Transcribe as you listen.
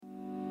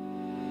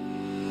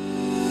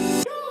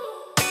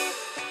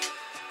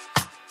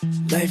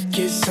Life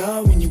gets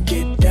hard when you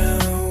get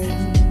down.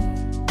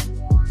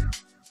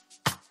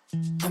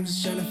 I'm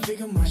just trying to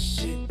figure my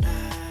shit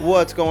out.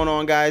 What's going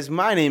on, guys?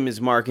 My name is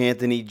Mark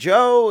Anthony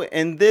Joe,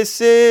 and this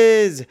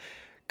is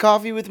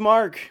Coffee with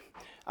Mark.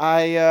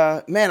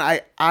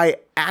 I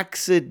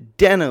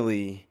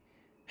accidentally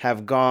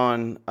have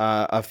gone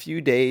a few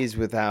days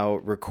without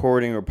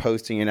recording or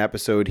posting an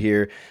episode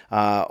here.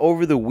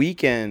 Over the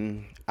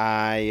weekend,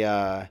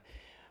 I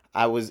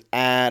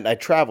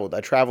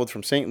traveled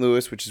from St.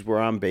 Louis, which is where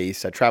I'm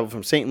based. I traveled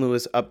from St.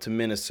 Louis up to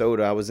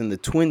Minnesota. I was in the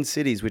Twin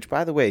Cities, which,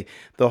 by the way,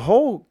 the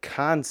whole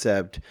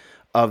concept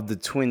of the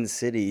Twin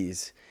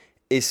Cities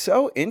is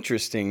so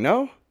interesting,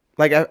 no?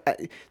 Like,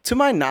 to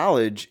my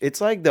knowledge,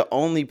 it's like the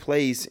only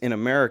place in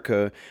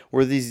America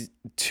where these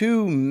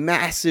two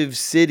massive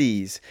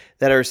cities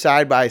that are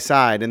side by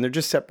side, and they're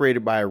just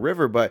separated by a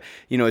river, but,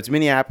 you know, it's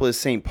Minneapolis,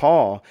 St.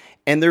 Paul,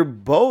 and they're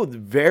both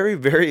very,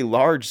 very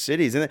large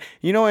cities. And,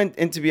 you know,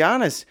 and to be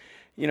honest,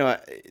 you know,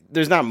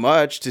 there's not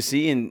much to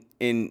see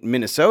in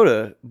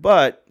Minnesota,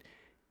 but,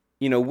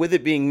 you know, with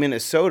it being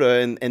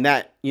Minnesota and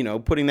that, you know,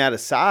 putting that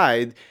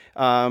aside,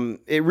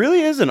 it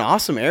really is an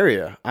awesome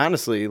area,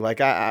 honestly. Like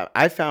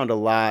I found a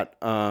lot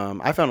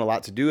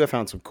to do. I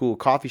found some cool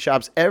coffee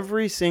shops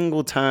every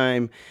single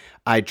time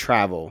I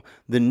travel.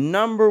 The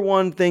number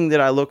one thing that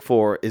I look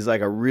for is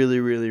like a really,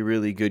 really,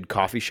 really good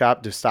coffee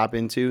shop to stop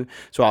into.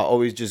 So I'll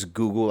always just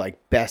Google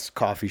like best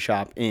coffee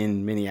shop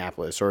in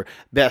Minneapolis or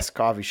best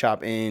coffee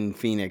shop in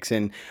Phoenix,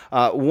 and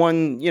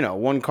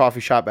one coffee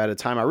shop at a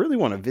time. I really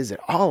want to visit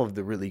all of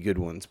the really good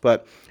ones.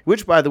 But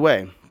which, by the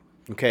way,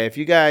 okay, if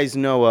you guys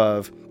know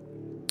of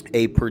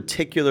a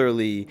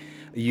particularly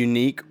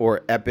unique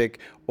or epic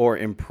or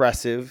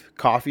impressive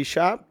coffee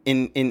shop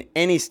in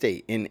any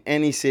state, in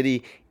any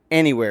city,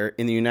 anywhere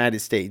in the United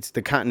States,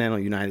 the continental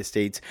United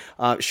States,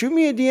 shoot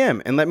me a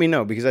DM and let me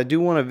know, because I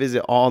do want to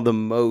visit all the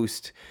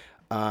most,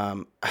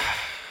 all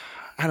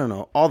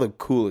the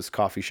coolest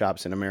coffee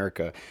shops in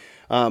America.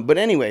 But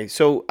anyway,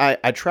 so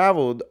I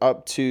traveled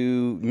up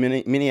to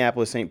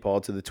Minneapolis, St. Paul,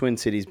 to the Twin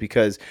Cities,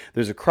 because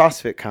there's a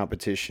CrossFit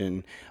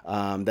competition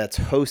that's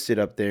hosted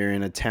up there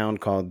in a town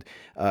called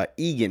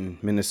Eagan,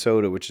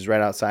 Minnesota, which is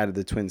right outside of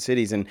the Twin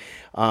Cities. And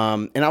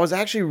I was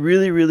actually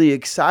really, really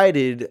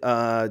excited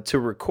to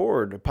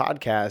record a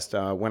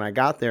podcast when I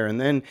got there.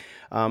 And then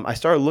I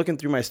started looking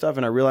through my stuff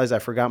and I realized I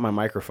forgot my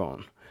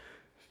microphone.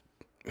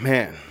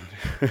 Man.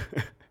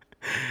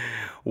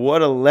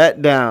 What a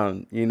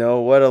letdown,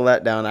 what a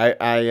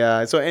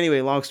letdown. So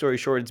anyway, long story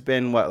short, it's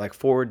been like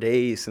 4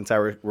 days since I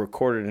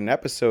recorded an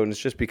episode, and it's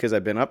just because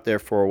I've been up there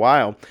for a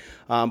while.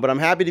 But I'm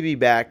happy to be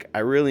back. I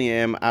really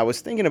am. I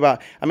was thinking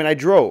about, I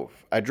drove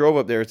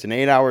up there. It's an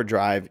 8-hour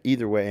drive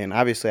either way. And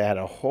obviously I had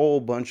a whole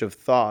bunch of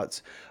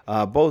thoughts,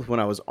 both when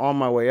I was on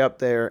my way up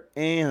there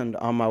and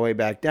on my way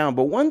back down.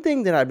 But one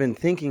thing that I've been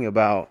thinking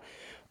about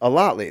a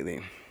lot lately,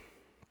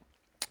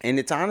 and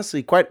it's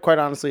honestly, quite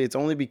honestly, it's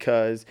only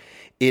because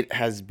it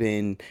has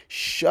been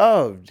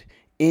shoved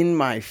in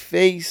my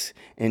face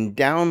and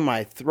down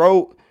my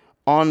throat,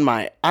 on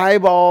my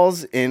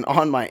eyeballs and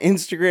on my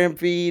Instagram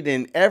feed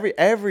and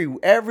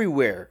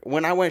everywhere.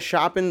 When I went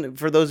shopping,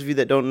 for those of you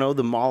that don't know,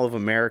 the Mall of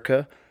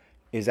America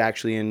is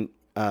actually in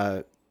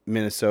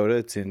Minnesota.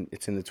 It's in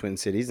the Twin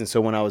Cities. And so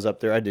when I was up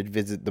there, I did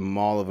visit the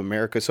Mall of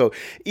America. So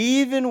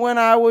even when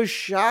I was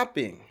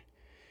shopping,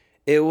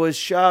 it was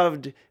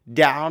shoved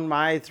down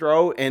my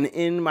throat and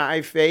in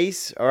my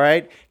face, all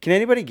right? Can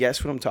anybody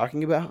guess what I'm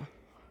talking about? I'm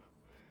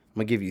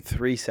going to give you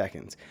 3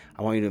 seconds.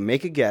 I want you to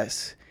make a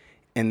guess,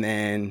 and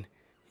then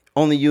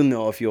only you'll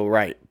know if you're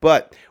right.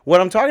 But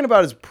what I'm talking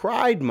about is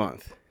Pride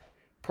Month.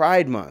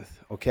 Pride Month,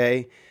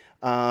 okay?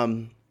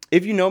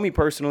 If you know me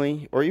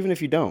personally, or even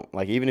if you don't,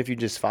 like even if you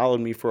just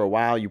followed me for a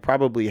while, you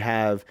probably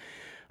have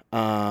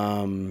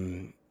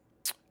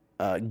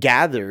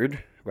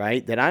gathered,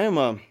 right, that I'm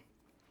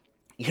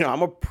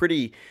a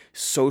pretty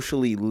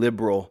socially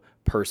liberal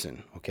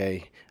person,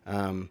 okay?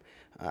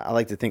 I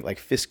like to think like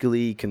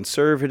fiscally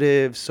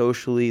conservative,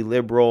 socially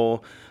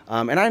liberal.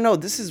 And I know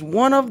this is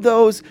one of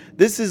those,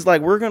 this is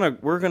like, we're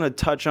gonna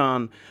touch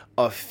on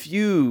a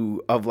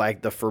few of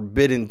like the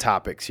forbidden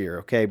topics here,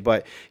 okay?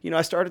 But,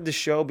 I started the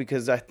show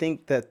because I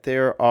think that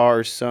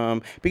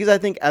because I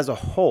think as a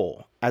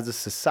whole, as a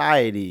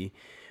society,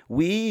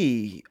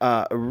 we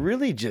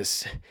really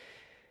just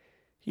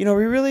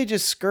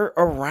skirt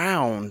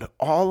around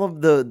all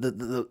of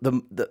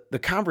the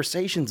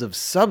conversations of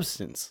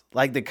substance,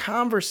 like the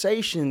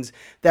conversations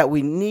that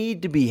we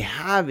need to be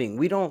having.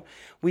 We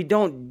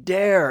don't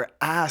dare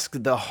ask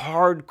the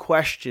hard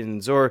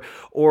questions or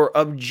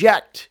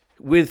object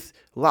with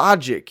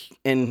logic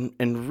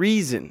and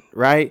reason,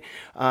 right?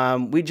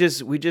 We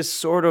just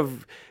sort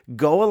of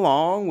go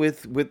along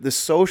with the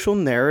social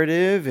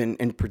narrative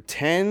and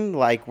pretend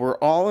like we're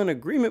all in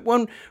agreement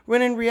when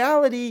in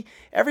reality,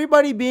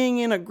 everybody being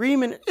in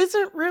agreement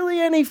isn't really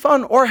any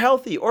fun or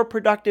healthy or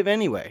productive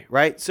anyway,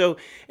 right? So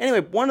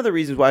anyway, one of the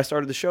reasons why I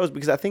started the show is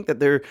because I think that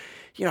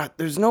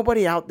there's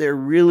nobody out there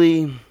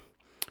really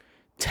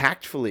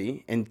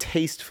tactfully and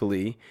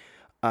tastefully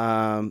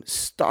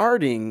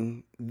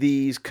starting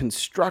these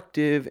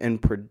constructive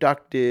and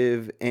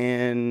productive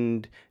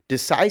and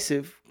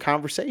decisive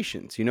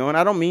conversations, and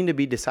I don't mean to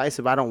be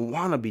decisive. I don't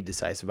want to be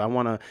decisive. I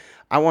want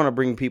to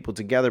bring people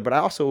together, but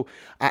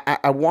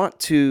I want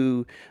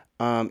to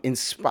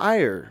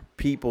inspire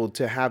people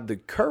to have the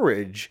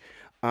courage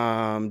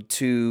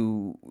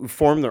to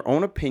form their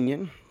own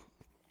opinion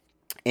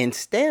and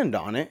stand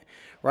on it,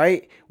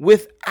 right?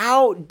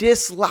 Without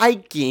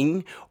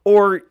disliking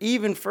or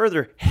even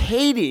further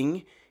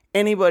hating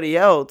anybody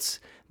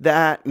else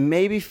that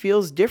maybe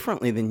feels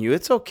differently than you.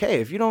 It's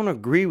okay. If you don't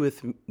agree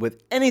with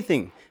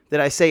anything that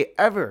I say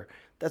ever,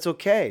 that's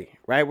okay,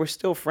 right? We're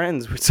still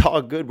friends. It's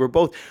all good.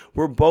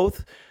 We're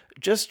both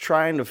just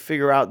trying to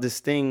figure out this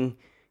thing,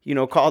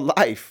 called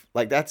life.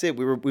 Like, that's it.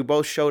 We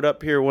both showed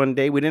up here one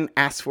day. We didn't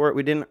ask for it.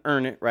 We didn't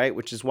earn it, right?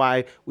 Which is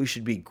why we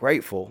should be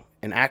grateful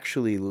and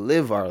actually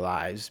live our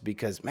lives,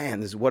 because, man,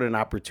 this is what an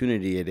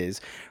opportunity it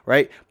is,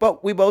 right?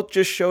 But we both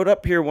just showed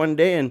up here one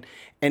day,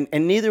 and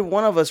neither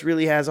one of us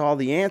really has all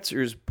the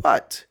answers.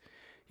 But,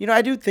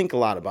 I do think a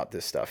lot about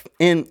this stuff.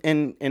 And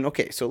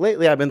okay, so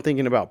lately I've been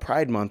thinking about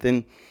Pride Month,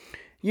 and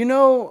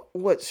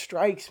what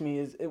strikes me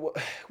is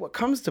what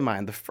comes to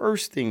mind. The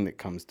first thing that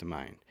comes to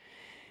mind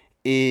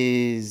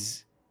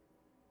is,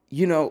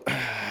 it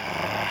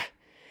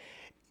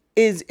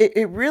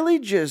really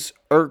just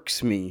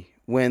irks me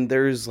when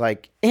there's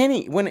like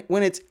when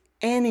it's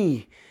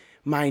any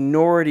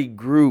minority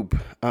group,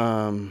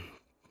 that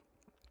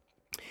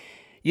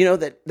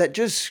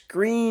just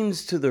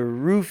screams to the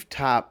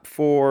rooftop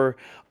for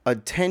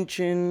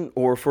attention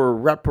or for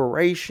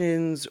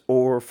reparations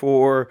or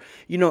for,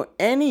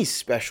 any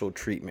special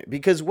treatment,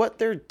 because what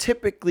they're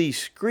typically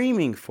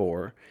screaming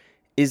for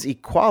is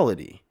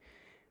equality.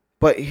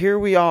 But here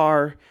we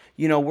are,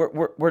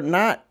 we're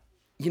not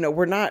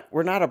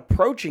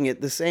approaching it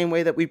the same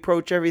way that we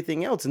approach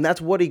everything else. And that's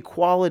what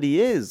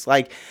equality is.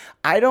 Like,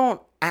 I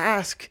don't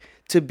ask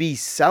to be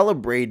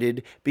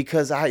celebrated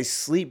because I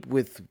sleep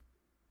with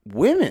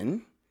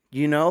women,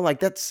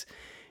 that's,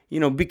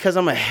 because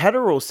I'm a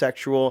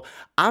heterosexual.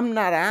 I'm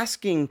not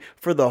asking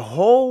for the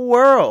whole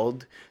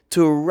world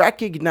to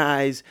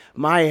recognize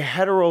my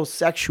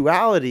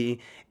heterosexuality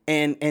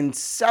and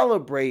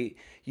celebrate,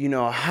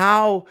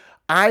 how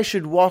I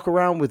should walk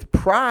around with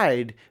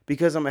pride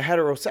because I'm a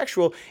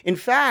heterosexual. In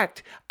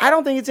fact, I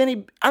don't think it's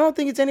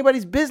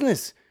anybody's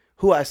business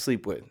who I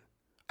sleep with.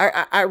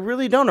 I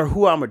really don't, or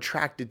who I'm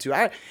attracted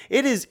to.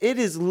 It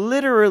is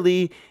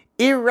literally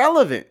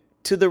irrelevant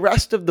to the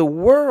rest of the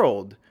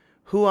world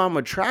who I'm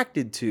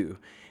attracted to.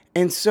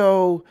 And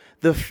so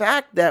the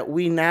fact that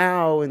we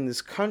now in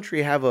this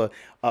country have a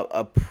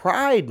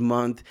Pride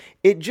Month,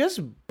 it just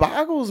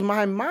boggles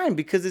my mind,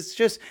 because it's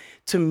just,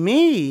 to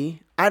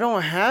me, I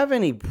don't have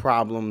any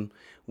problem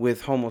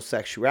with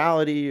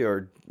homosexuality,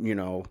 or,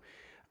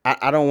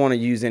 I don't want to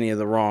use any of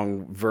the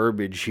wrong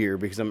verbiage here,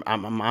 because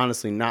I'm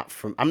honestly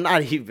I'm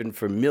not even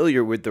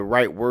familiar with the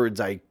right words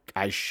I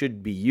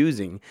should be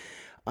using.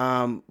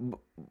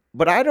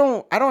 But I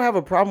don't have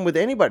a problem with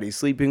anybody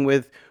sleeping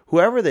with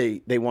whoever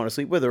they want to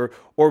sleep with,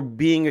 or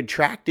being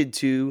attracted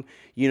to,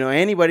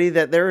 anybody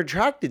that they're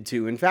attracted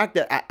to. In fact,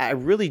 I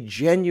really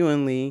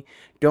genuinely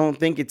don't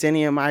think it's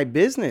any of my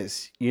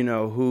business,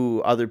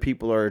 who other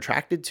people are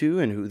attracted to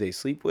and who they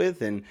sleep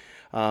with, and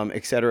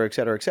et cetera, et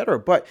cetera, et cetera.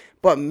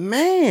 But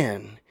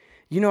man,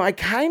 I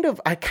kind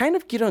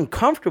of get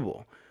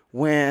uncomfortable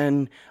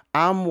when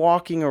I'm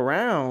walking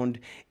around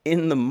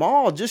in the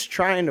mall just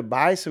trying to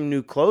buy some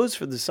new clothes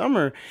for the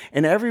summer,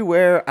 and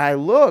everywhere I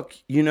look,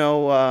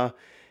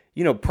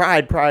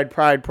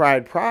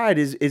 pride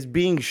is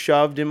being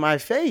shoved in my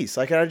face.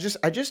 Like, I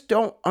just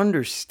don't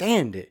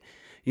understand it.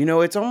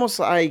 It's almost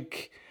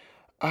like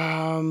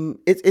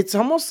it's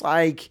almost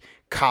like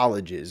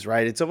colleges,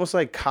 right? It's almost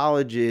like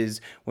colleges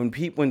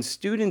when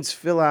students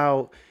fill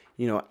out,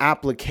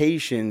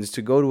 applications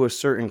to go to a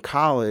certain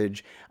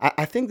college.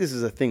 I think this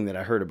is a thing that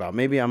I heard about.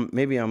 Maybe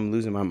I'm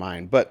losing my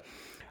mind, but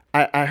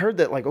I heard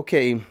that, like,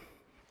 okay,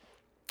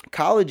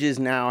 colleges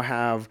now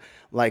have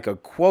like a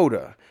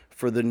quota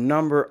for the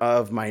number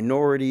of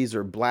minorities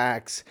or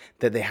blacks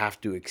that they have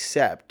to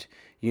accept,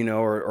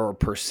 or a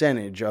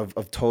percentage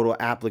of total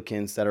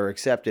applicants that are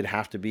accepted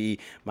have to be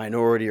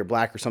minority or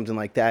black or something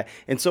like that.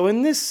 And so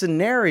in this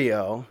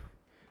scenario,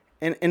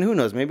 and who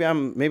knows, maybe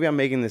I'm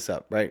making this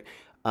up, right?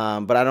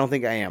 But I don't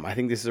think I am. I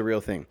think this is a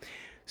real thing.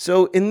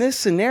 So in this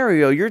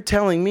scenario, you're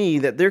telling me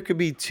that there could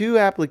be 2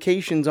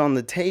 applications on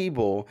the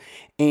table,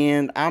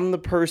 and I'm the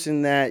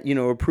person that,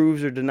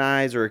 approves or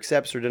denies, or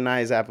accepts or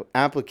denies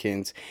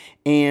applicants.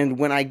 And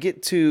when I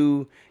get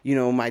to,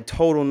 my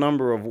total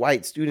number of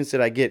white students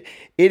that I get,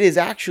 it is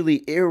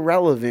actually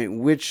irrelevant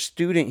which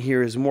student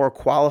here is more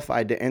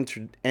qualified to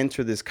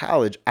enter this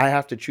college. I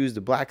have to choose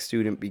the black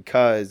student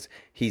because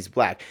he's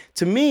black.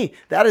 To me,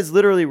 that is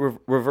literally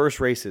reverse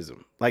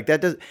racism. Like,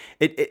 that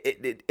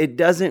it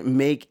doesn't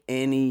make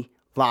any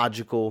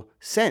logical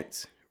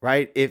sense,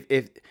 right? If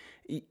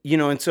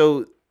and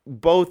so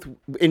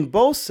in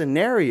both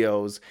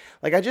scenarios,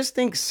 like, I just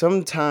think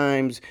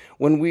sometimes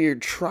when we're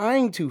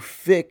trying to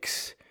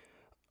fix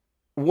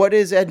what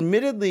is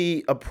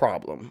admittedly a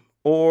problem,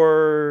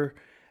 or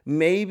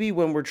maybe um,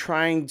 when we're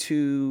trying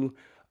to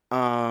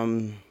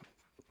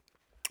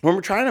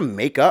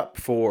make up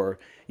for,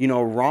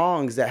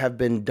 wrongs that have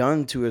been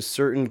done to a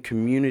certain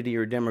community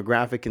or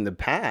demographic in the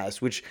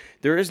past, which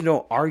there is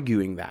no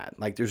arguing that.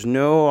 Like, there's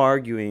no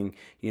arguing,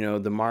 the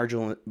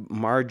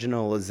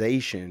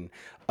marginalization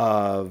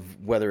of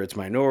whether it's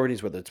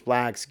minorities, whether it's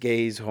blacks,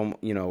 gays,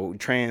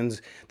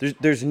 trans.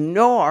 There's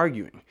no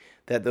arguing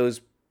that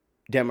those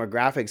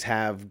demographics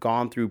have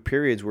gone through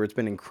periods where it's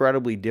been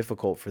incredibly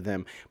difficult for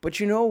them. But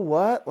you know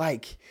what?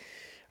 Like,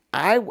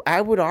 I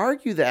would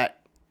argue that,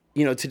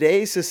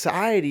 today's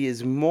society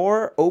is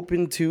more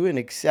open to and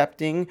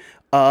accepting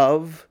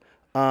of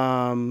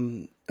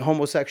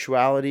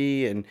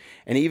homosexuality and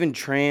even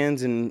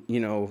trans, and,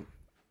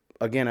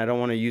 again, I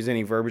don't want to use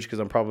any verbiage because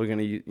I'm probably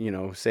going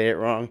to, say it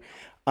wrong.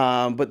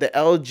 But the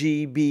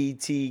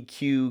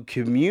LGBTQ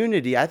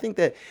community, I think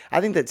that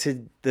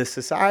the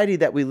society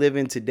that we live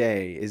in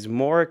today is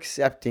more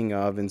accepting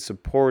of and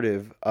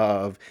supportive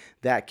of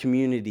that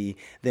community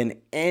than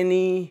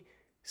any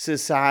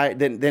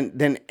society,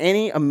 than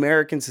any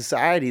American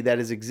society that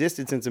has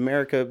existed since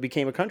America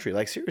became a country.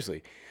 Like,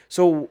 seriously.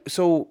 So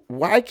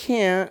why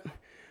can't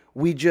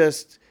we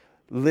just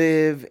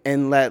live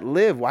and let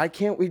live? Why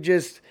can't we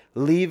just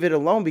leave it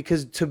alone?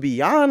 Because, to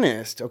be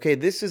honest, okay,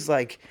 this is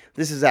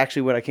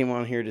actually what I came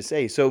on here to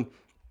say. So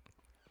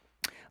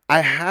I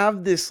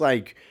have this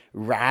like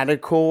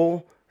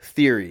radical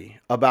theory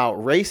about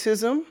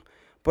racism,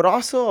 but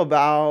also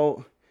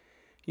about,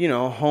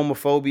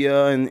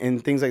 homophobia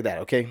and things like that.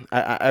 Okay.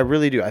 I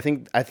really do. I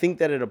think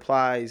that it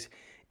applies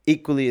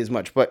equally as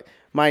much. But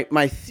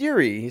my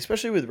theory,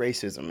 especially with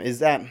racism, is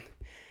that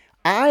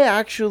I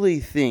actually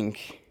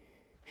think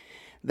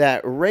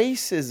that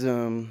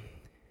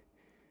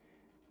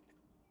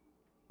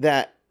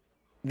that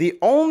the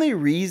only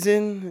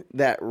reason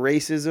that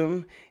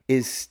racism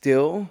is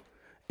still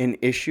an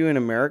issue in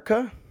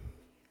America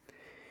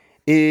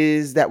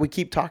is that we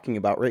keep talking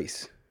about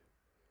race.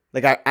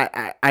 Like,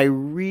 I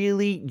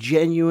really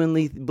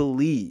genuinely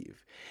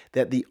believe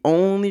that the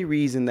only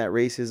reason that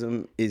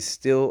racism is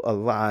still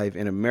alive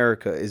in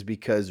America is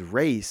because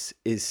race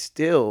is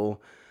still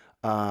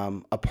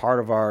a part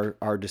of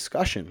our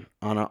discussion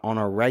on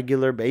a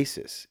regular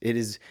basis. It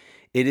is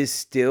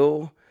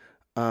still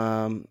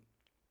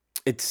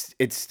it's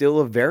still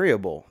a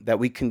variable that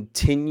we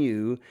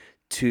continue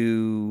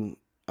to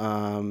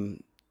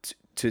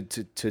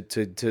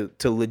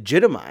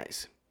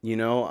legitimize.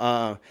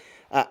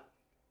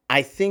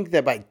 I think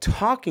that by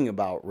talking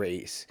about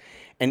race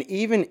and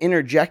even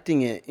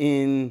interjecting it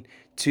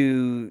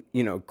into,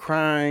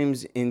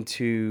 crimes,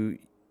 into,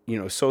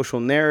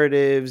 social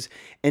narratives,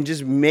 and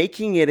just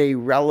making it a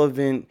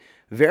relevant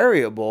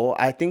variable,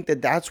 I think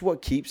that that's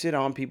what keeps it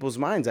on people's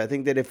minds. I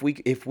think that if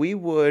we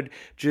would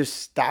just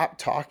stop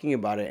talking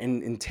about it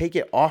and take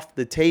it off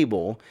the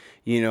table,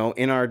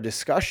 in our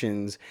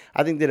discussions,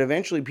 I think that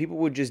eventually people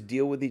would just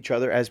deal with each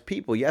other as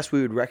people. Yes, we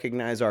would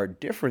recognize our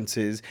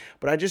differences,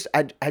 but I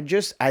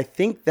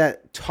think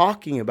that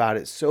talking about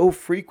it so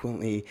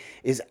frequently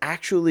is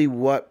actually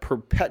what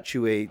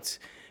perpetuates,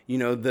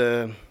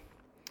 the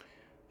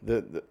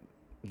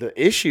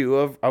issue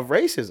of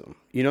racism.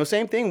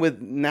 Same thing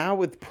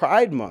with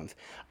Pride Month.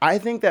 I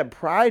think that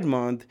Pride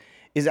Month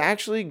is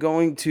actually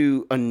going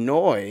to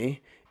annoy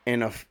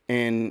and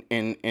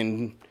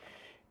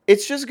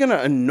it's just going to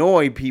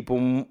annoy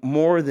people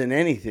more than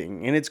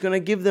anything. And it's going to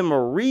give them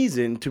a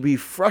reason to be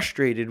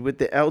frustrated with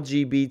the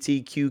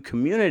LGBTQ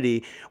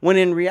community, when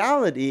in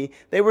reality,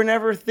 they were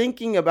never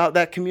thinking about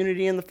that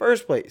community in the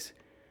first place.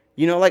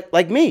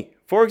 Like me,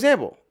 for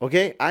example,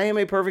 okay? I am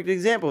a perfect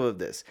example of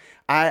this.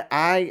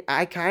 I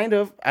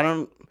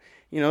don't,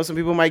 some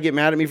people might get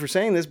mad at me for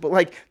saying this, but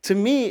like, to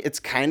me, it's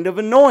kind of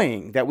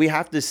annoying that we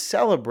have to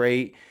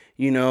celebrate,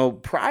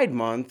 Pride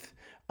Month,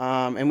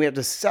 and we have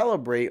to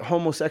celebrate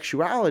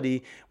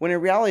homosexuality, when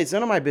in reality, it's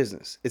none of my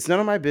business. It's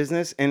none of my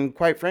business. And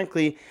quite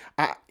frankly,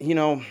 I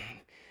don't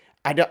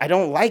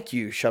like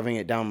you shoving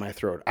it down my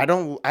throat. I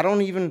don't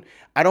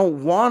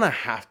want to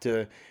have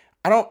to.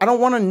 I don't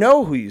want to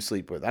know who you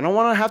sleep with. I don't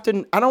want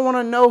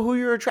to know who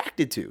you're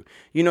attracted to.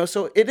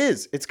 So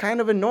it's kind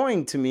of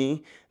annoying to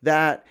me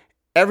that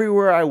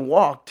everywhere I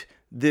walked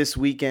this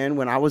weekend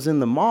when I was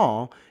in the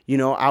mall,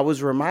 I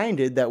was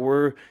reminded that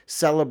we're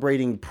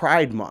celebrating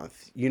Pride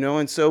Month,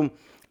 and so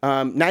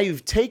now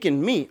you've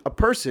taken me, a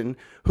person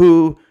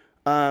who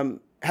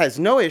has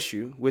no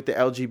issue with the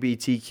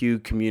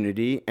LGBTQ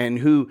community and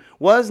who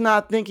was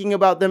not thinking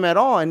about them at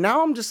all. And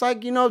now I'm just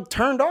like,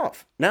 turned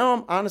off. Now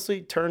I'm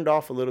honestly turned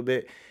off a little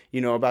bit,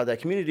 about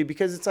that community,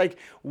 because it's like,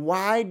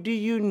 why do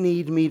you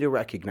need me to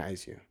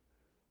recognize you?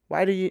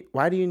 Why do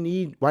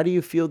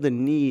you feel the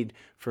need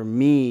for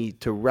me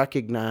to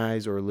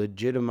recognize or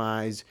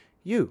legitimize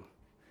you?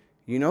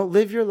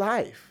 Live your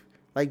life.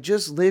 Like,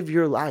 just live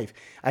your life.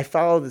 I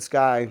follow this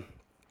guy.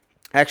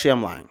 Actually,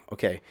 I'm lying.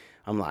 Okay.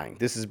 I'm lying.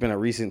 This has been a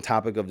recent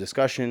topic of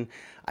discussion.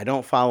 I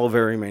don't follow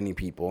very many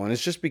people. And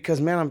it's just because,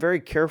 man, I'm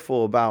very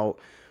careful about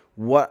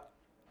what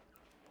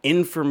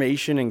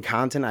information and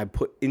content I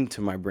put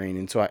into my brain.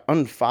 And so I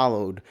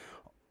unfollowed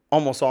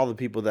almost all the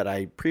people that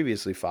I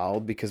previously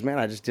followed because, man,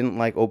 I just didn't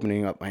like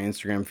opening up my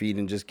Instagram feed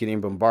and just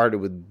getting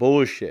bombarded with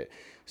bullshit.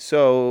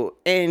 So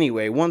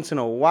anyway, once in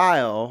a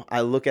while,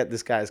 I look at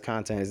this guy's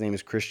content. His name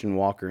is Christian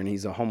Walker, and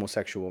he's a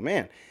homosexual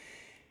man.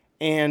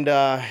 And,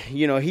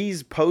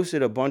 he's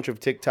posted a bunch of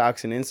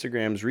TikToks and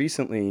Instagrams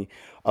recently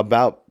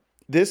about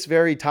this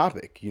very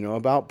topic,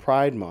 about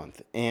Pride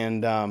Month.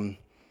 And, and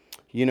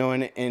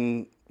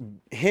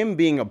him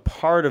being a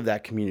part of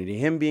that community,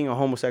 him being a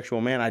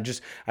homosexual man,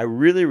 I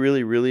really,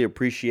 really, really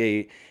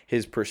appreciate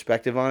his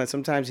perspective on it.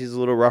 Sometimes he's a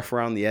little rough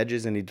around the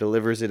edges and he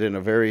delivers it in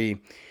a very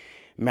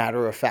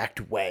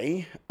matter-of-fact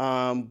way.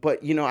 But,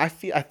 I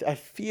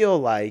feel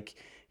like,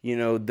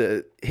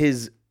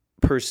 his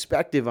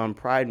perspective on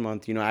Pride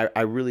Month,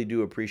 I really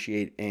do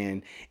appreciate,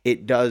 and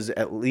it does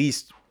at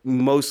least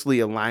mostly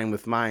align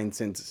with mine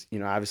since,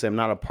 obviously I'm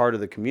not a part of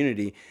the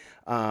community.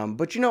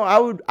 But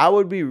I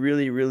would be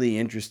really, really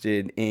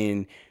interested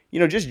in,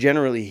 just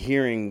generally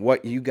hearing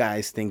what you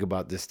guys think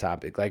about this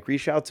topic. Like,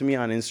 reach out to me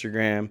on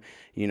Instagram,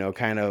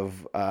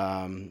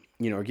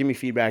 or give me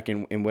feedback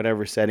in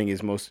whatever setting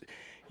is most,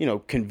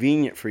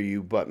 convenient for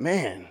you. But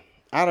man,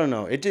 I don't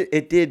know.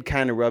 It did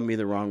kind of rub me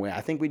the wrong way.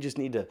 I think we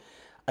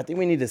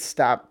need to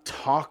stop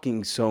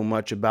talking so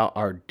much about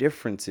our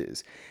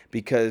differences,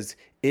 because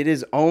it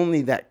is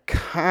only that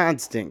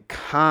constant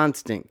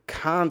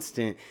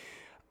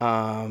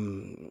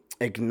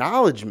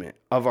acknowledgement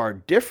of our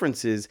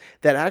differences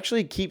that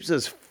actually keeps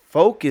us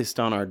focused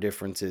on our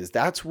differences.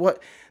 That's why,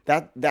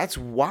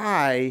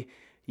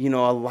 a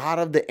lot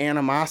of the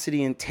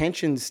animosity and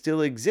tension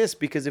still exists,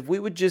 because if we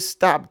would just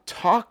stop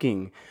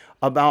talking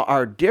about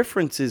our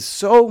differences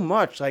so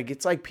much, like,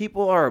 it's like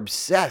people are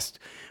obsessed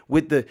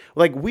with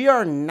we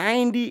are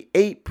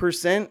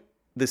 98%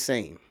 the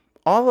same.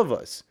 All of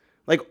us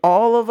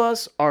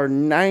are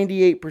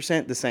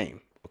 98% the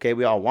same. Okay.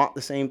 We all want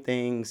the same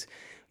things.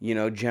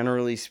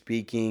 Generally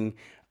speaking,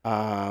 we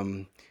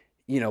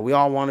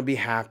all want to be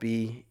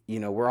happy.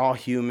 We're all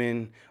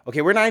human.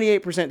 Okay, we're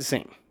 98% the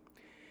same.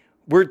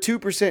 We're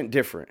 2%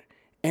 different.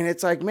 And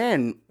it's like,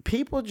 man,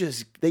 people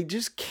just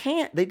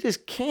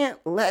can't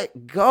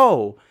let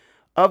go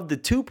of the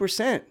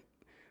 2%.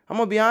 I'm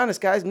going to be honest,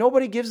 guys.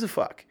 Nobody gives a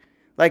fuck.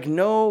 Like,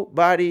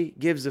 nobody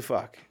gives a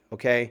fuck.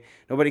 Okay?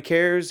 Nobody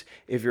cares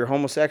if you're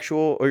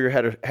homosexual or you're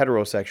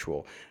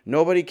heterosexual.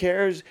 Nobody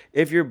cares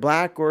if you're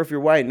black or if you're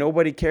white.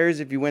 Nobody cares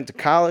if you went to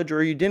college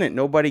or you didn't.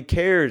 Nobody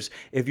cares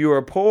if you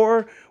were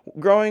poor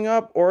growing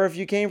up or if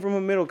you came from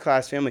a middle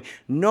class family.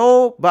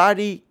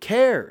 Nobody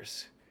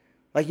cares.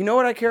 Like, you know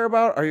what I care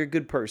about? Are you a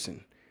good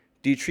person?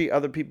 Do you treat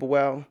other people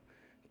well?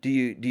 Do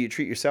you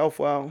treat yourself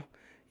well?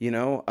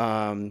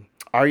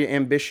 Are you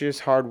ambitious,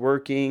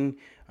 hardworking?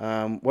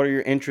 What are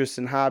your interests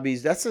and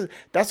hobbies?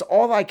 That's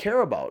all I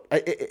care about.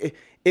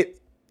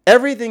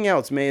 Everything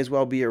else may as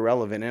well be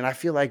irrelevant. And I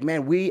feel like,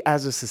 man, we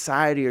as a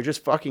society are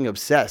just fucking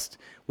obsessed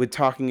with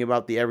talking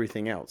about the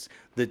everything else,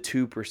 the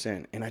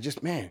 2%.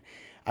 And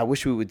I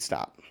wish we would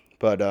stop.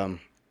 But,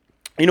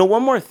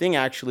 one more thing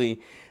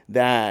actually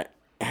that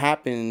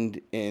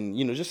happened in,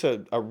 just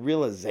a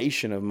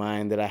realization of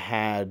mine that I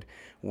had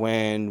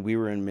when we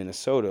were in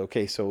Minnesota.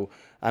 Okay, so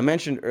I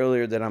mentioned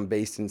earlier that I'm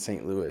based in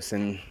St. Louis,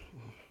 and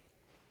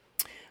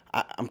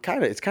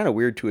it's kind of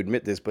weird to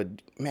admit this, but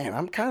man,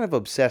 I'm kind of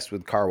obsessed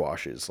with car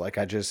washes. Like,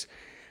 I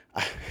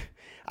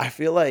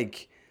feel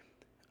like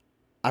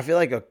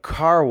a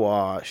car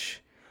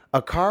wash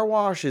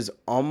is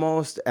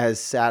almost as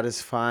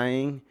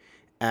satisfying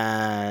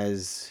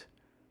as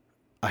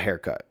a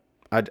haircut.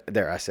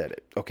 I said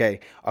it.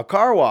 Okay. A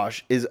car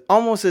wash is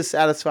almost as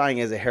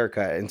satisfying as a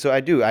haircut. And so I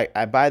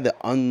buy the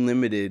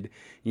unlimited,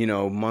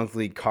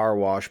 monthly car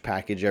wash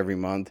package every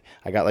month.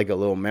 I got like a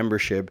little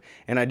membership,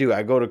 and I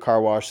go to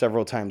car wash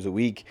several times a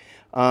week.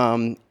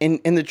 And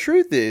the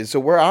truth is,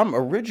 so where I'm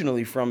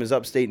originally from is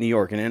upstate New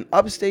York. And in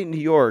upstate New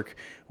York,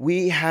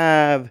 we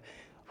have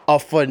a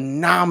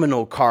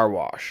phenomenal car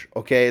wash.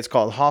 Okay. It's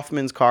called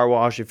Hoffman's Car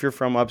Wash. If you're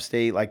from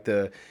upstate, like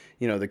the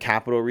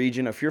capital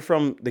region. If you're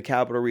from the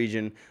capital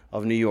region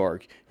of New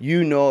York,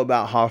 you know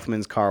about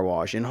Hoffman's Car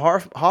Wash. And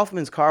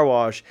Hoffman's Car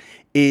Wash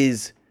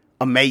is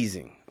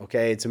amazing.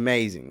 Okay, it's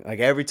amazing. Like,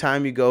 every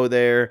time you go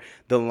there,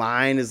 the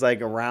line is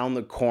like around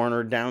the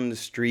corner, down the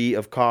street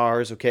of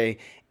cars. Okay,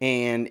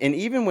 and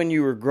even when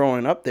you were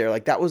growing up there,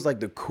 like, that was like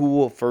the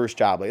cool first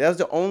job. Like, that was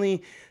the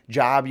only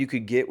job you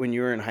could get when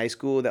you were in high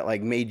school that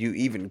like made you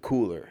even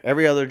cooler.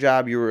 Every other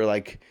job, you were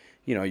like,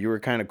 you were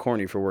kind of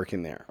corny for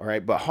working there. All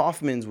right. But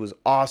Hoffman's was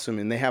awesome.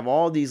 And they have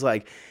all these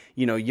like,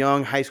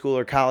 young high school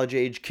or college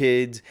age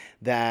kids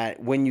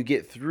that when you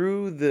get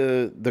through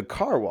the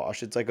car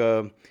wash, it's like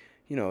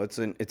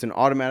it's an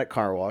automatic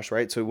car wash,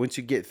 right? So once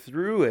you get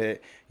through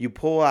it, you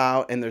pull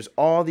out, and there's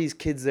all these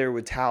kids there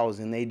with towels,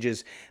 and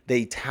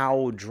they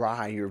towel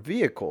dry your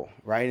vehicle,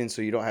 right? And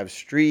so you don't have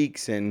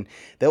streaks, and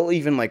they'll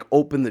even like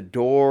open the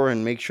door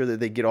and make sure that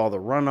they get all the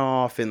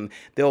runoff, and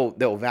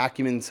they'll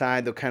vacuum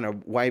inside. They'll kind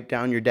of wipe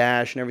down your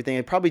dash and everything.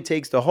 It probably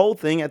takes the whole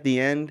thing at the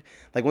end.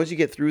 Like, once you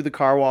get through the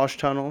car wash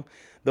tunnel,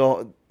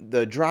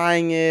 the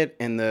drying it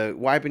and the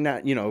wiping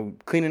out,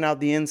 cleaning out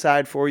the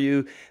inside for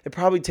you, it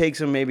probably takes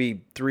them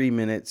maybe 3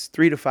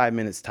 to 5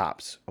 minutes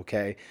tops.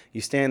 Okay,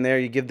 you stand there,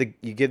 you give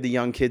the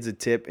young kids a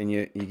tip, and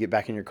you get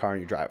back in your car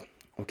and you drive.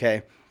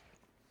 Okay,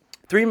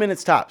 3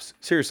 minutes tops.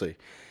 Seriously.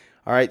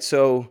 All right,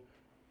 so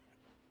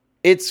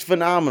it's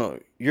phenomenal.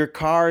 Your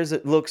cars,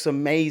 it looks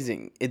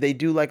amazing. They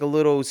do like a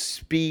little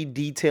speed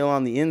detail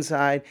on the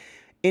inside.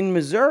 In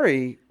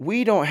Missouri,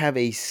 we don't have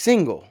a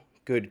single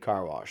good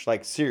car wash.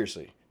 Like,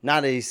 seriously,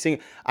 not a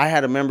single. I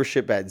had a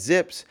membership at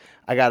Zips.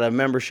 I got a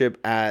membership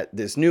at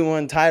this new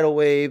one, Tidal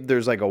Wave.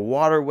 There's like a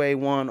Waterway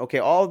one. Okay,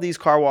 all of these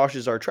car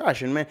washes are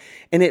trash. And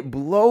it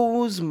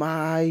blows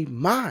my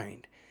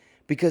mind.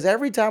 Because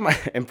every time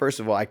and first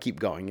of all, I keep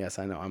going. Yes,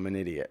 I know I'm an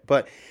idiot.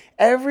 But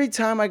every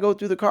time I go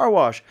through the car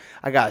wash,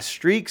 I got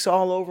streaks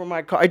all over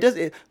my car.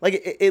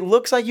 It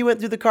looks like you went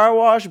through the car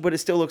wash, but it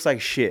still looks like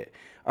shit.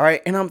 All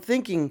right. And I'm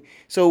thinking,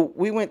 so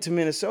we went to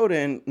Minnesota,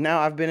 and now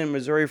I've been in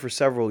Missouri for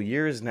several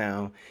years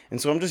now. And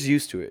so I'm just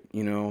used to it.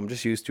 I'm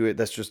just used to it.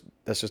 That's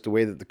just the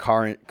way that the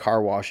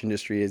car wash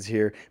industry is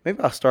here. Maybe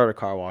I'll start a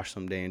car wash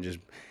someday and just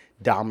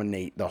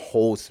dominate the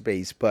whole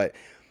space. But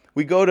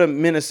we go to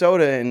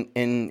Minnesota,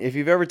 and if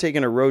you've ever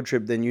taken a road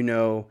trip, then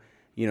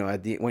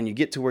when you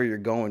get to where you're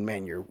going,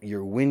 man,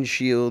 your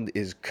windshield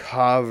is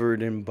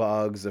covered in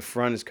bugs. The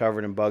front is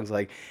covered in bugs.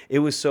 Like, it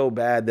was so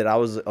bad that I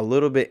was a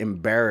little bit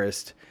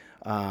embarrassed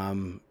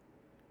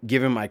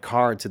giving my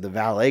car to the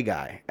valet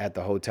guy at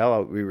the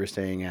hotel we were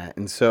staying at.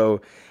 And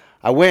so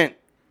I went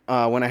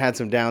when I had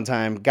some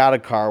downtime, got a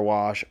car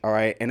wash. All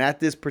right, and at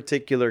this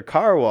particular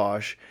car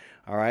wash,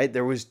 all right,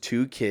 there was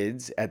 2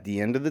 kids at the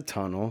end of the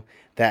tunnel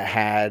that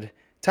had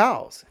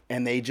towels,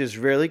 and they just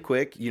really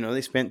quick,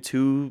 they spent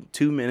two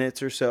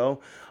minutes or so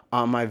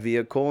on my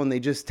vehicle, and they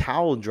just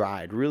towel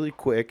dried really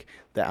quick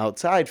the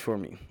outside for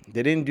me.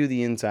 They didn't do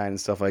the inside and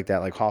stuff like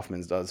that like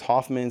Hoffman's does.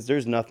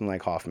 There's nothing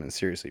like Hoffman's,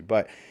 seriously.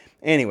 But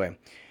anyway,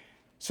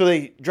 so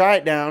they dry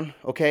it down,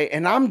 okay,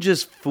 and I'm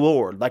just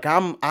floored. Like,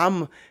 I'm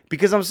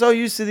because I'm so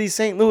used to these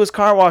St. Louis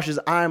car washes,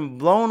 I'm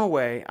blown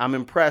away. I'm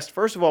impressed.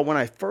 First of all, when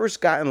I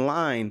first got in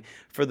line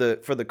for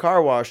the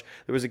car wash,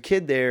 there was a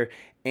kid there,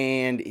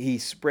 and he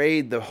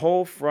sprayed the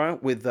whole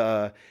front with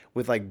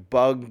like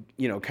bug,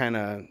 kind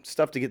of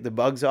stuff to get the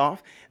bugs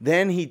off.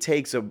 Then he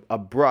takes a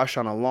brush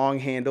on a long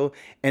handle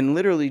and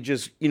literally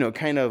just,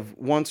 kind of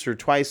once or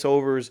twice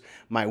overs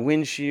my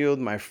windshield,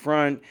 my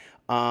front,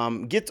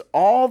 gets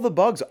all the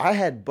bugs. I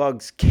had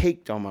bugs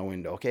caked on my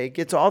window, okay?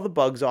 Gets all the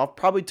bugs off.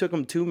 Probably took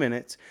him 2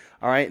 minutes,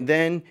 all right?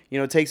 Then,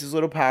 takes his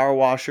little power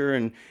washer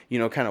and,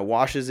 kind of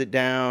washes it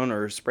down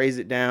or sprays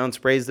it down,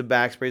 sprays the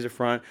back, sprays the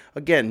front.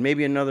 Again,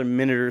 maybe another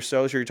minute or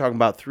so. So you're talking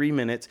about 3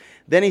 minutes.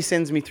 Then he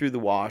sends me through the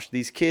wash.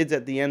 These kids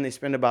at the end, they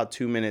spend about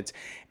 2 minutes.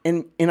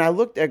 And I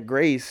looked at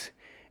Grace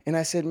and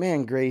I said,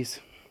 man, Grace.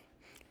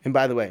 And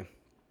by the way,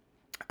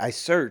 I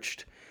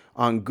searched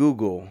on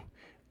Google,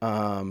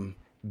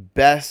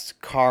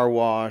 best car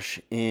wash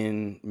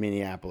in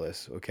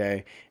Minneapolis,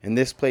 okay? And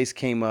this place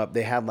came up.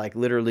 They had like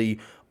literally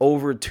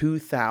over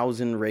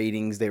 2,000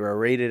 ratings. They were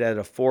rated at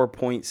a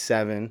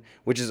 4.7,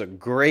 which is a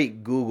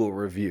great Google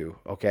review,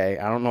 okay?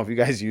 I don't know if you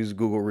guys use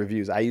Google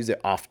reviews. I use it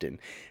often.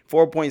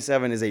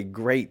 4.7 is a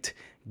great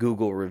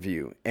Google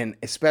review, and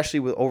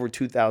especially with over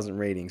 2,000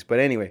 ratings. But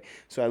anyway,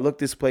 so I looked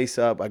this place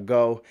up. I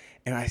go,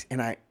 and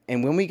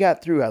when we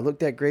got through, I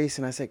looked at Grace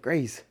and I said,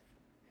 Grace,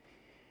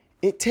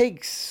 it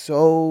takes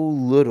so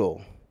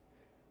little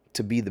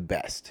to be the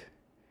best.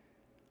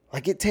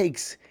 Like, it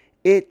takes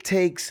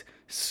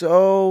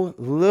so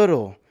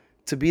little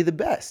to be the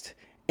best.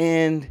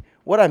 And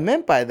what I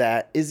meant by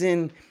that is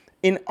in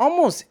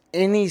almost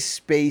any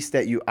space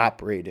that you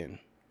operate in,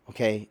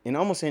 okay? In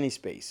almost any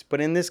space.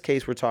 But in this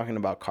case, we're talking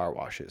about car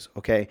washes,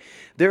 okay?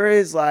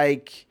 There's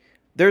like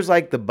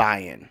the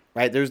buy-in,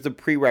 right? There's the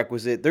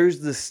prerequisite.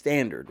 There's the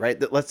standard,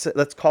 right?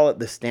 Let's call it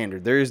the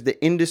standard. There's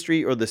the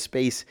industry or the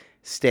space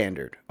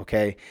standard,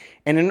 okay?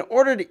 And in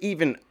order to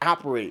even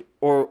operate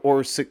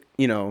or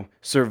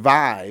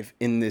survive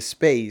in this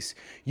space,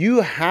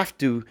 you have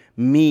to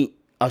meet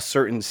a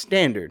certain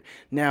standard.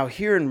 Now,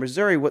 here in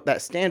Missouri, what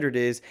that standard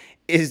is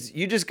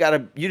you just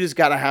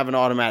gotta have an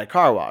automatic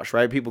car wash,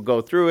 right? People go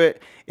through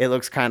it. It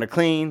looks kind of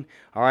clean.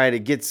 All right,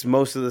 it gets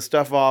most of the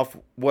stuff off,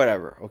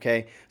 whatever,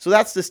 okay? So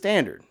that's the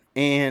standard.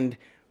 And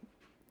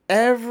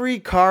every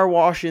car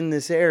wash in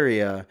this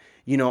area,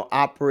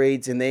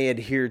 operates and they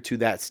adhere to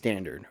that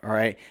standard, all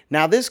right?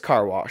 Now, this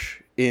car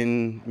wash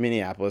in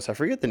Minneapolis, I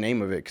forget the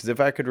name of it, because if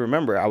I could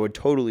remember, I would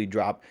totally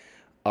drop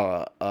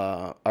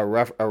a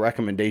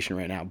recommendation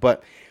right now.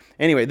 But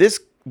anyway,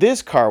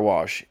 this car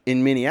wash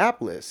in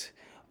Minneapolis,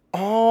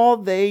 all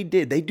they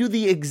do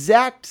the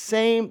exact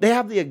same, they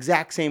have the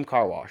exact same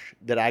car wash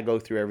that I go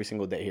through every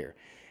single day here.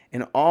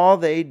 And all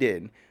they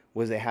did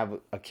was they have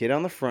a kid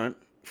on the front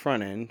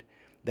end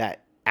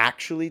that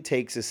actually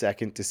takes a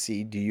second to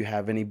see, do you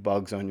have any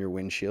bugs on your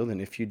windshield? And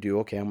if you do,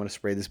 okay, I'm going to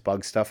spray this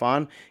bug stuff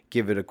on,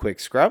 give it a quick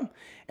scrub.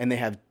 And they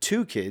have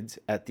 2 kids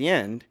at the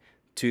end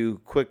to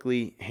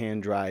quickly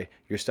hand dry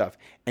your stuff.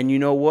 And you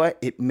know what?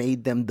 It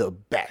made them the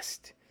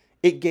best.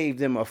 It gave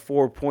them a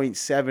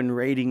 4.7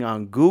 rating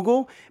on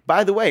Google.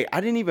 By the way,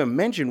 I didn't even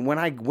mention when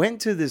I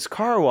went to this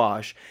car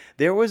wash,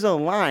 there was a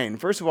line.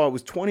 First of all, it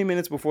was 20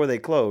 minutes before they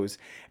closed,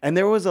 and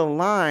there was a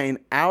line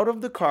out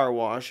of the car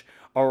wash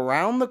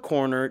around the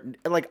corner.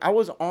 Like I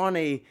was on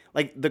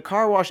the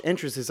car wash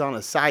entrance is on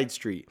a side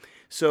street.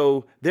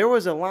 So there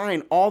was a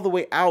line all the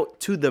way out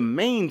to the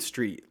main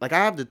street. Like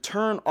I have to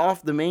turn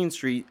off the main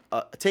street,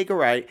 take a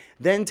right,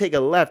 then take a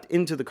left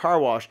into the car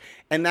wash.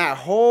 And that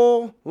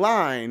whole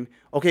line,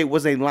 okay,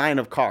 was a line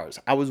of cars.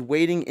 I was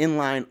waiting in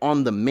line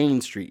on the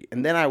main street.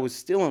 And then I was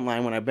still in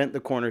line when I bent the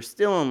corner,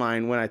 still in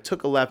line when I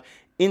took a left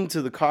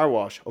into the car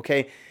wash,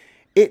 okay?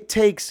 It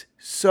takes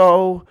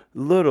so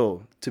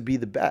little to be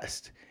the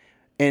best.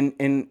 And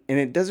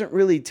it doesn't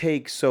really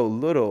take so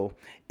little.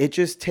 It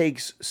just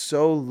takes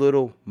so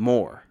little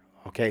more.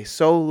 Okay,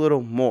 so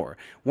little more.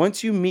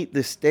 Once you meet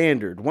the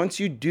standard, once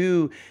you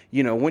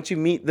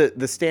meet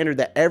the standard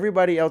that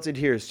everybody else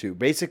adheres to,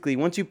 basically,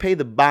 once you pay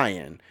the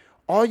buy-in,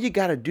 all you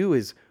got to do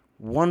is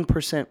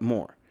 1%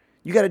 more.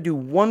 You got to do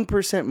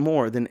 1%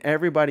 more than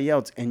everybody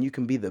else, and you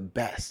can be the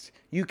best.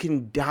 You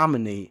can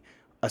dominate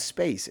a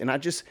space. And I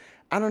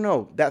don't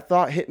know, that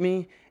thought hit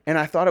me, and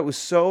I thought it was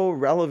so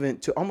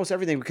relevant to almost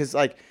everything because,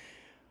 like,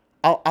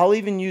 I'll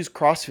even use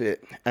CrossFit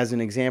as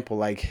an example.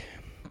 Like,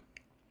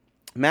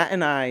 Matt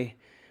and I,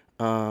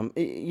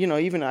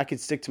 even I could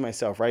stick to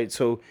myself, right?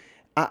 So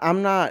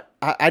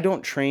I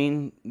don't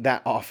train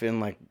that often,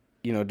 like,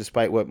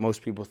 despite what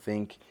most people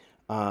think.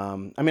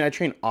 I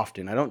train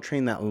often. I don't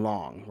train that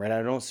long, right?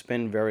 I don't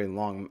spend very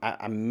long.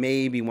 I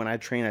maybe when I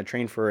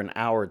train for an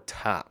hour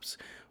tops.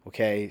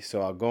 Okay,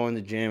 so I'll go in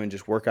the gym and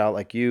just work out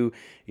like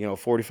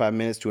 45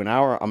 minutes to an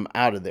hour. I'm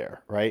out of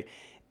there, right?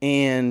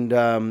 And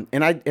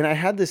I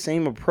had the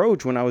same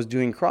approach when I was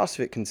doing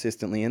CrossFit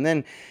consistently. And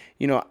then,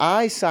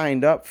 I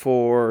signed up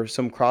for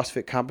some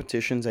CrossFit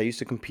competitions. I used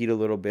to compete a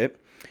little bit.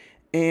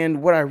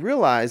 And what I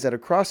realized at a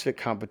CrossFit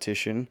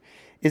competition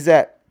is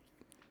that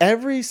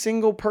every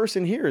single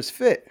person here is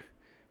fit.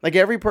 Like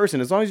every person,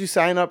 as long as you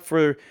sign up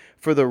for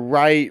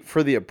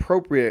the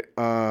appropriate,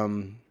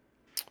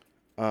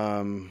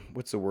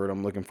 what's the word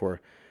I'm looking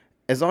for?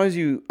 As long as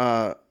you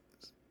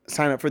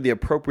sign up for the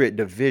appropriate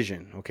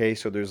division, okay?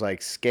 So there's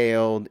like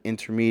scaled,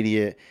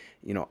 intermediate,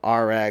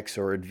 RX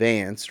or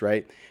advanced,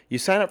 right? You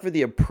sign up for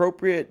the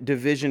appropriate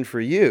division for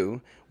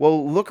you.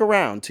 Well, look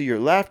around to your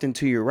left and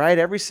to your right.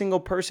 Every single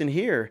person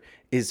here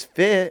is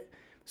fit.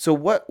 So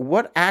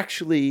what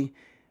actually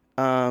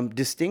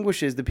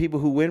distinguishes the people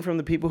who win from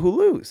the people who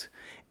lose?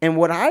 And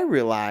what I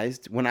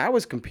realized when I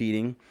was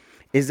competing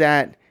is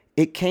that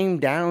it came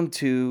down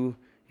to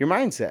your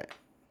mindset.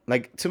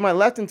 Like to my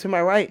left and to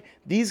my right,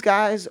 these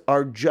guys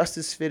are just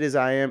as fit as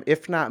I am,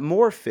 if not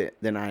more fit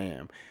than I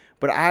am.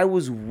 But I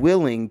was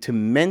willing to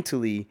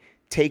mentally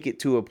take it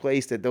to a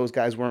place that those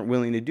guys weren't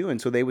willing to do.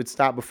 And so they would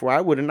stop before I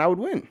would, and I would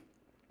win.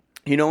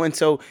 And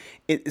so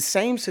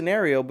same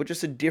scenario, but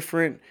just a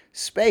different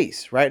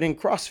space, right? In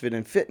CrossFit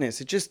and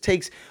fitness, it just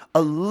takes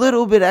a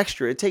little bit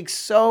extra. It takes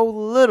so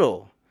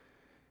little.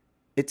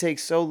 It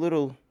takes so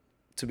little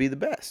to be the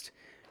best,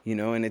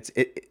 and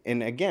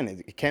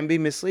it can be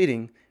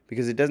misleading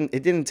because it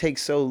didn't take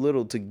so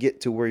little to get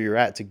to where you're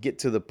at, to get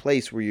to the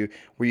place where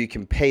you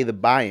can pay the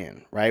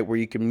buy-in, right? Where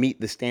you can meet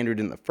the standard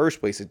in the first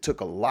place. It took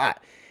a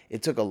lot.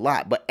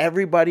 But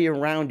everybody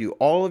around you,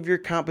 all of your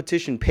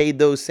competition paid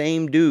those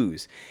same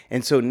dues.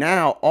 And so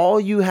now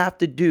all you have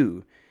to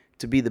do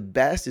to be the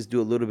best is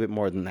do a little bit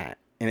more than that.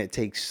 And it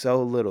takes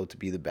so little to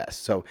be the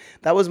best. So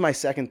that was my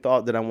second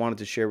thought that I wanted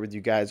to share with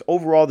you guys.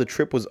 Overall, the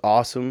trip was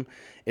awesome.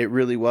 It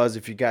really was.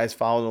 If you guys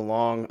followed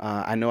along,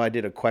 I know I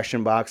did a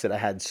question box that I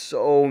had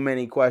so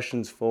many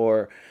questions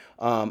for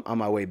on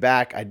my way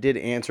back. I did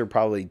answer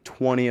probably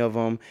 20 of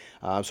them.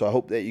 So I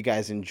hope that you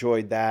guys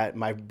enjoyed that.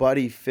 My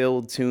buddy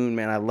Phil Toon,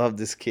 man, I love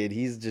this kid.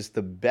 He's just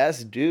the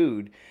best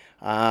dude.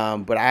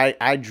 But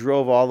I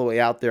drove all the way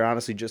out there,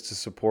 honestly, just to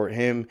support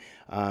him.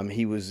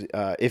 He was,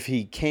 if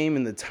he came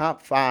in the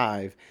top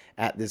 5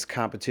 at this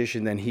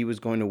competition, then he was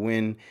going to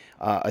win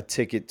a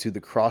ticket to the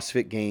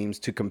CrossFit Games,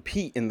 to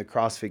compete in the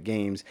CrossFit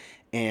Games.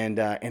 And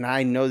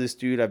I know this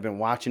dude. I've been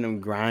watching him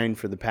grind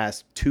for the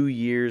past 2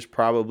 years,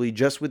 probably,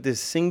 just with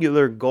this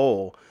singular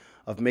goal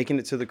of making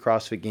it to the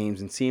CrossFit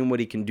Games and seeing what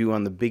he can do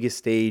on the biggest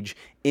stage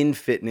in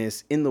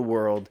fitness in the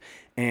world.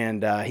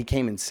 And he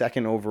came in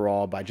second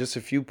overall by just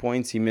a few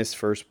points. He missed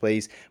first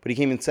place, but he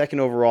came in second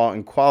overall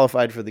and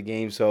qualified for the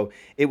game. So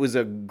it was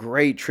a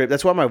great trip.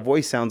 That's why my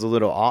voice sounds a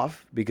little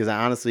off, because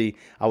I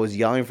was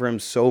yelling for him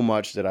so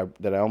much that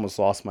I almost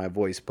lost my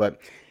voice.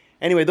 But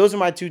anyway, those are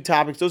my 2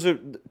 topics. Those are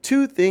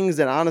 2 things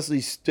that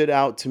honestly stood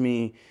out to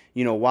me,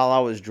 while I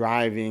was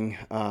driving.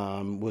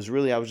 I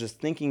was just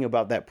thinking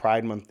about that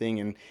Pride Month thing.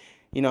 And,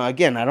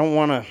 again, I don't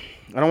want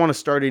to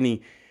start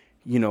any,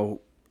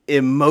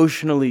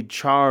 emotionally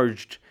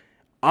charged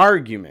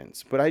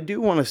arguments, but I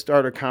do want to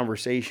start a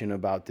conversation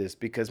about this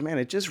because, man,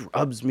 it just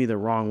rubs me the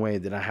wrong way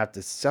that I have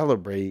to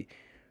celebrate.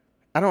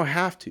 I don't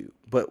have to,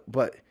 but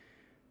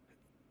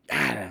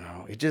I don't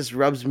know. It just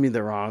rubs me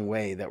the wrong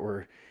way that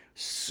we're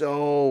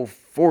so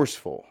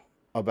forceful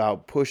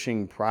about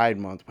pushing Pride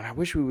Month, but I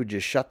wish we would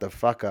just shut the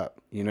fuck up,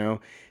 you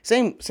know?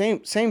 Same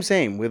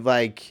with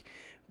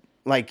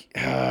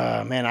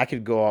man, I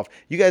could go off.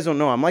 You guys don't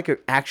know, I'm like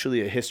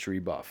actually a history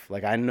buff.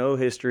 Like, I know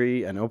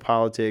history, I know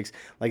politics.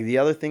 Like, the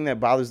other thing that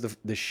bothers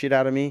the shit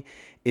out of me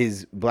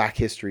is Black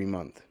History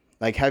Month.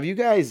 Like, have you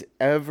guys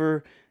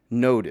ever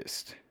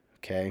noticed,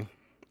 okay?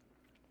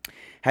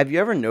 Have you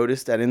ever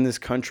noticed that in this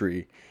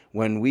country,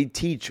 when we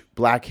teach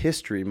Black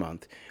History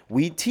Month,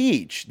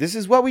 this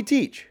is what we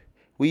teach.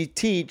 We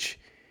teach,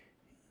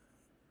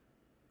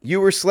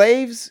 you were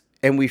slaves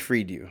and we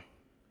freed you.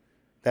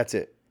 That's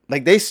it.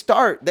 Like, they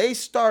start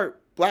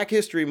Black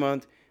History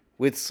Month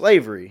with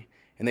slavery,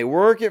 and they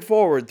work it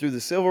forward through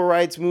the civil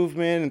rights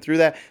movement and through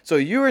that. So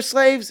you were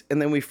slaves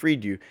and then we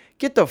freed you.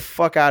 Get the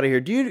fuck out of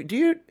here.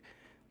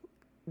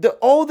 The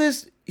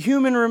oldest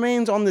human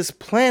remains on this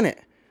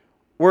planet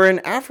were in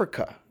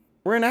Africa.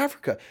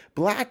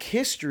 Black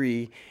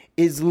history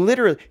is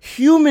literally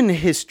human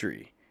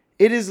history.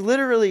 It is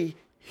literally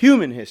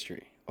human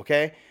history,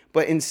 okay?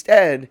 But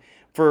instead,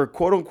 for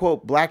quote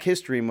unquote Black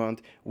History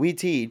Month, we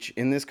teach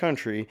in this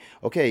country,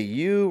 okay,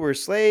 you were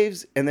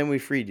slaves and then we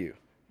freed you.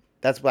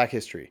 That's Black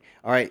history.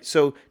 All right.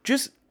 So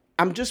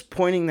I'm just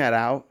pointing that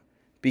out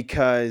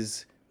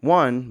because,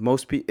 one,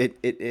 most people,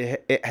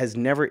 it has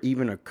never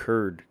even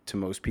occurred to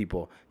most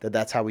people that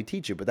that's how we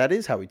teach it, but that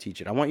is how we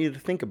teach it. I want you to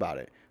think about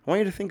it.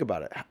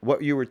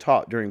 What you were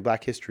taught during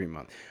Black History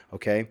Month.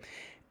 Okay.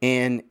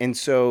 And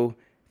so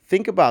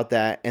think about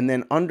that, and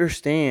then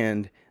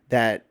understand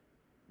that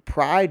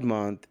Pride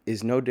Month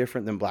is no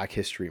different than Black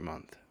History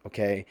Month,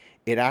 okay?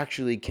 It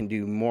actually can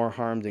do more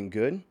harm than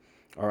good,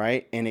 all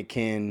right? And it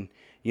can,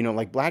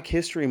 like Black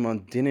History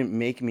Month didn't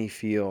make me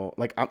feel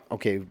like,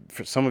 okay,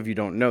 for some of you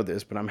don't know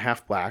this, but I'm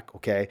half Black,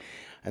 okay?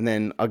 And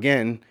then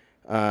again,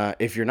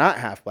 if you're not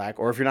half Black,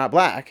 or if you're not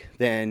Black,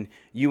 then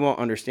you won't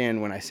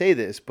understand when I say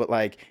this, but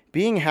like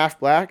being half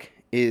Black,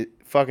 it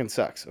fucking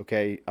sucks,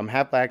 okay? I'm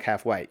half Black,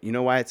 half white. You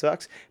know why it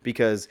sucks?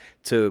 Because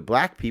to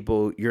Black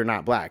people, you're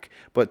not Black.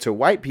 But to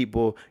white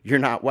people, you're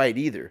not white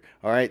either,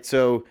 all right?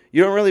 So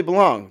you don't really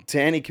belong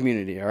to any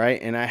community, all right?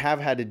 And I have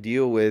had to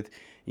deal with,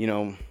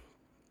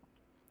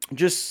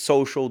 just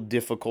social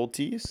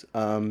difficulties,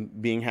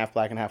 being half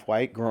Black and half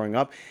white growing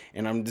up.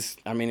 And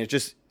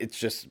it's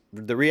just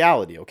the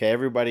reality, okay?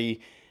 Everybody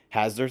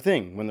has their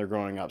thing when they're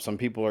growing up. Some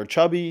people are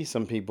chubby,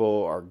 some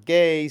people are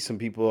gay, some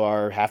people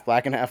are half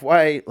Black and half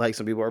white, like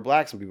some people are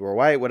Black, some people are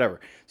white, whatever.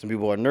 Some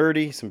people are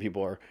nerdy, some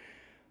people are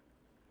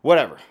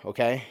whatever,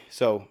 okay?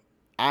 So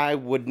I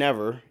would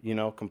never,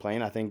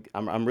 complain. I think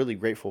I'm really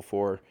grateful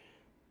for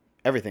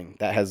everything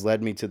that has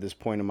led me to this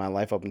point in my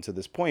life up until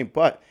this point,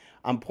 but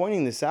I'm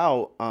pointing this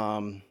out,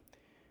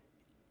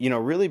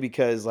 really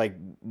because like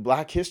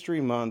Black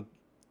History Month,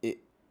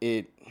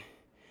 it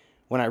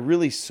when I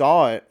really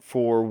saw it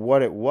for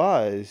what it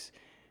was,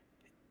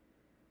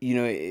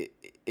 it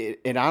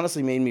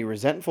honestly made me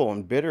resentful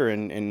and bitter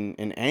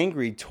and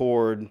angry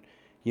toward,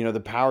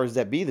 the powers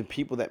that be, the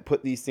people that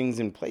put these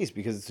things in place,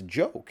 because it's a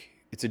joke.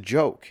 It's a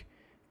joke.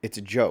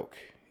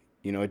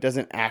 It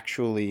doesn't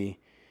actually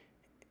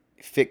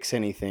fix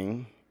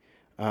anything.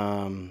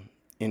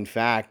 In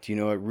fact, it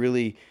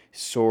really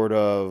sort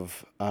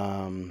of,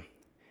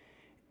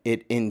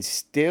 it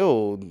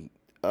instilled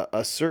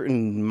a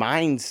certain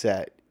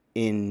mindset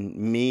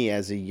in me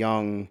as a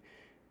young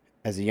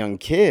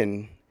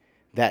kid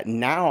that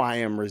now I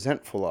am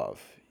resentful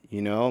of,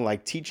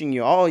 like teaching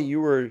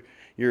you,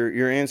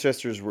 your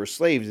ancestors were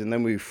slaves and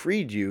then we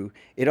freed you.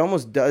 It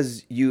almost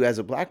does you as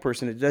a Black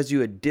person, it does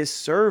you a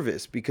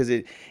disservice because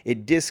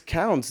it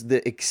discounts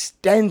the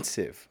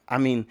extensive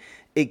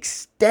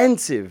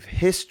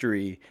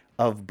history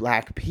of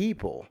Black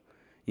people.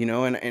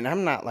 And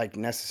I'm not like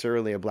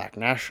necessarily a Black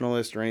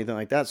nationalist or anything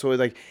like that. So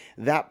like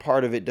that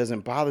part of it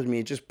doesn't bother me.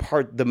 It's just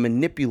the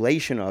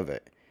manipulation of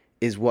it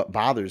is what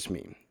bothers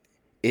me.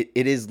 It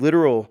is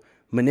literal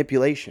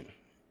manipulation.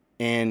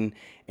 And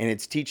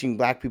it's teaching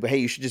Black people, hey,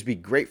 you should just be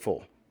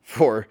grateful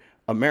for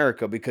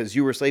America because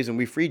you were slaves and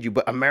we freed you.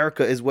 But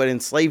America is what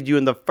enslaved you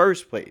in the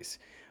first place.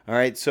 All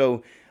right.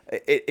 So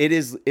it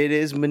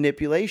is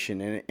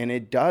manipulation, and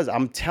it does.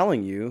 I'm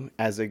telling you,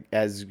 as a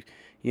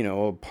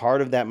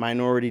part of that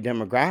minority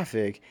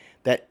demographic,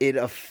 that it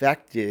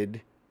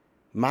affected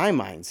my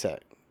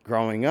mindset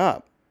growing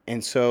up.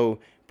 And so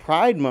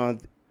Pride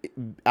Month,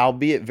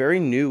 albeit very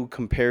new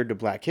compared to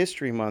Black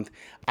History Month,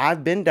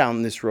 I've been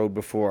down this road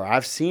before.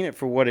 I've seen it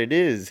for what it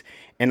is,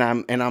 and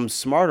I'm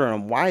smarter,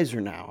 I'm wiser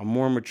now. I'm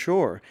more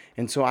mature.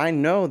 And so I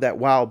know that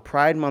while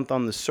Pride Month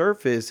on the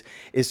surface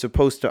is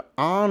supposed to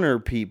honor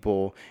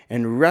people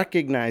and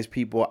recognize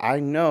people,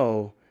 I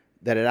know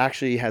that it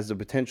actually has the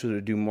potential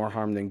to do more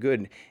harm than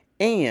good.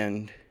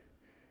 And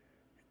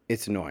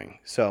it's annoying.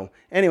 So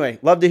anyway,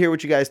 love to hear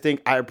what you guys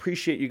think. I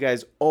appreciate you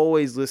guys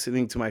always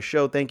listening to my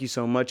show. Thank you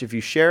so much. If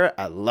you share it,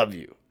 I love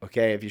you.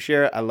 Okay. If you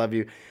share it, I love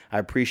you. I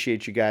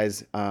appreciate you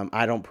guys.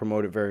 I don't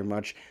promote it very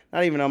much,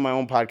 not even on my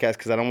own podcast,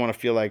 because I don't want to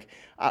feel like,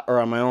 or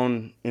on my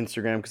own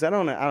Instagram, because I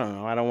don't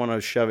know. I don't want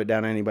to shove it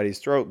down anybody's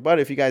throat. But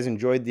if you guys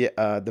enjoyed the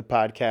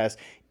podcast,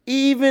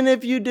 even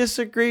if you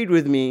disagreed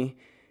with me,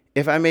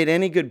 if I made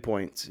any good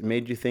points,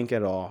 made you think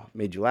at all,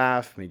 made you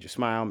laugh, made you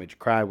smile, made you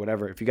cry,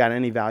 whatever, if you got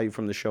any value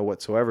from the show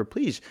whatsoever,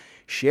 please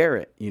share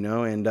it,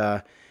 and,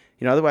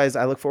 otherwise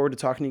I look forward to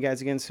talking to you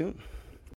guys again soon.